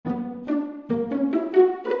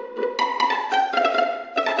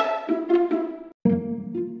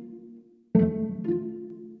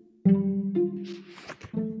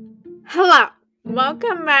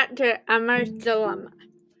Welcome back to Emma's Dilemma.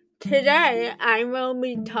 Today I will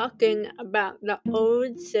be talking about the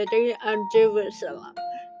old city of Jerusalem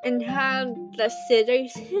and how the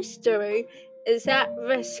city's history is at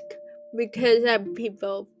risk because of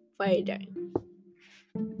people fighting.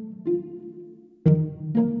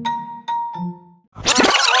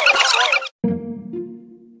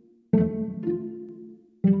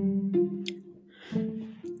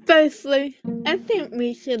 Firstly, I think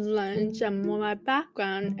we should learn some more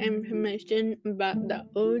background information about the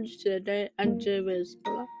old city of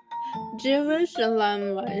Jerusalem.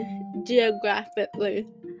 Jerusalem was geographically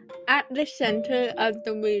at the center of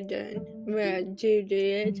the region where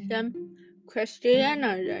Judaism,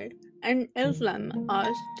 Christianity, and Islam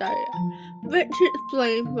all started, which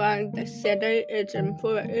explains why the city is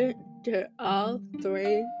important to all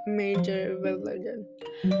three major religions.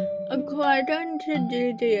 According to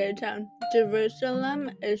Judaism, Jerusalem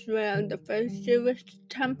is where the first Jewish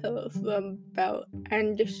temples were built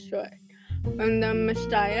and destroyed. When the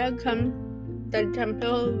Messiah comes, the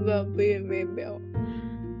temple will be rebuilt.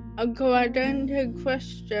 According to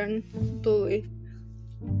Christian belief,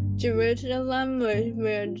 Jerusalem was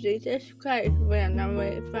where Jesus Christ ran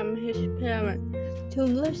away from his parents to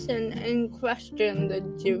listen and question the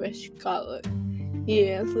Jewish scholars.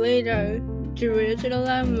 Years later,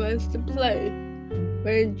 Jerusalem was the place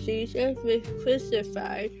where Jesus was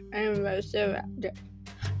crucified and resurrected.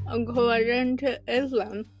 According to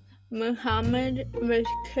Islam, Muhammad was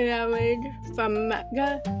carried from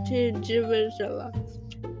Mecca to Jerusalem,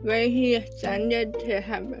 where he ascended to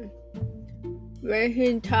heaven, where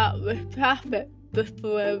he taught with prophet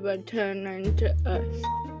before returning to earth.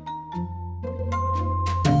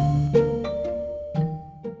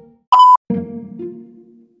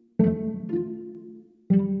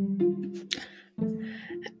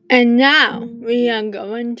 And now we are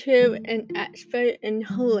going to an expert in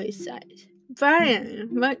holy sites. Brian,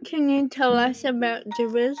 what can you tell us about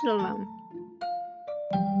Jerusalem?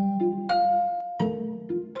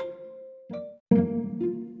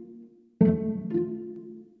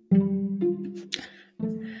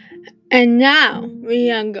 And now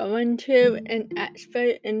we are going to an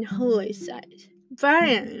expert in holy sites.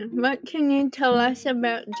 Brian, what can you tell us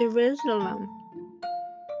about Jerusalem?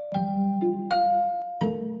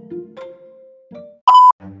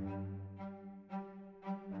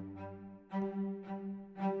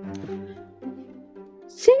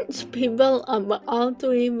 Since people of all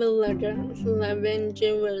three religions live in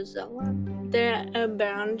Jerusalem, there are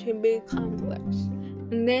bound to be conflicts,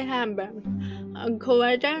 and they have been.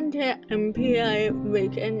 According to NPR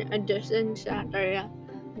Weekend Edition Saturday,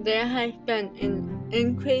 there has been an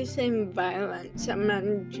increase in violence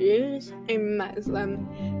among Jews and Muslims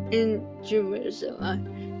in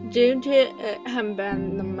Jerusalem due to it having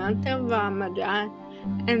been the month of Ramadan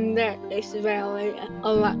and the Israeli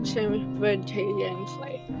elections were taking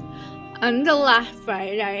place. On the last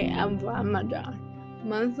Friday of Ramadan,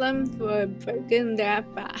 Muslims were breaking their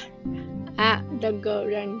fast at the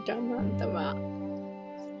Golden Dome of the Rock.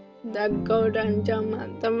 The Golden Dome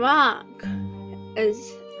of the Rock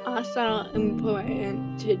is also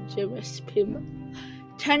important to Jewish people.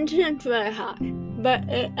 Tensions were high, but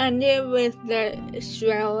it ended with the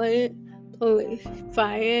Israeli police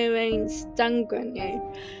firing stun grenades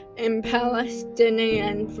and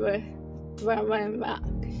Palestinians were throwing rocks.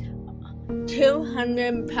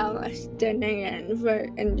 200 Palestinians were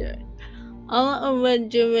injured. All over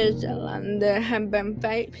Jerusalem, there have been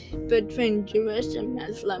fights between Jewish and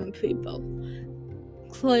Muslim people.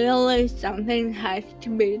 Clearly, something has to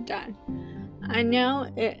be done. I know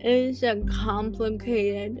it is a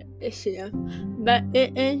complicated issue, but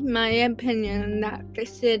it is my opinion that the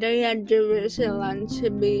city of Jerusalem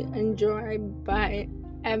should be enjoyed by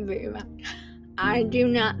everyone. I do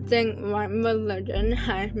not think one religion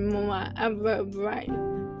has more of a right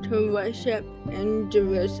to worship in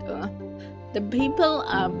Jerusalem. The people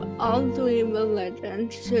of all three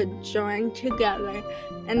religions should join together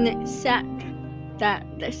and accept that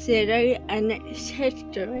the city and its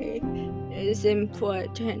history is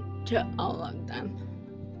important to all of them.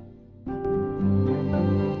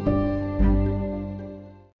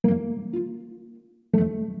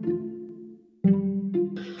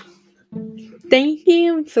 Thank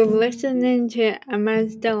you for listening to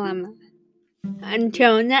Emma's Dilemma.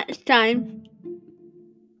 Until next time.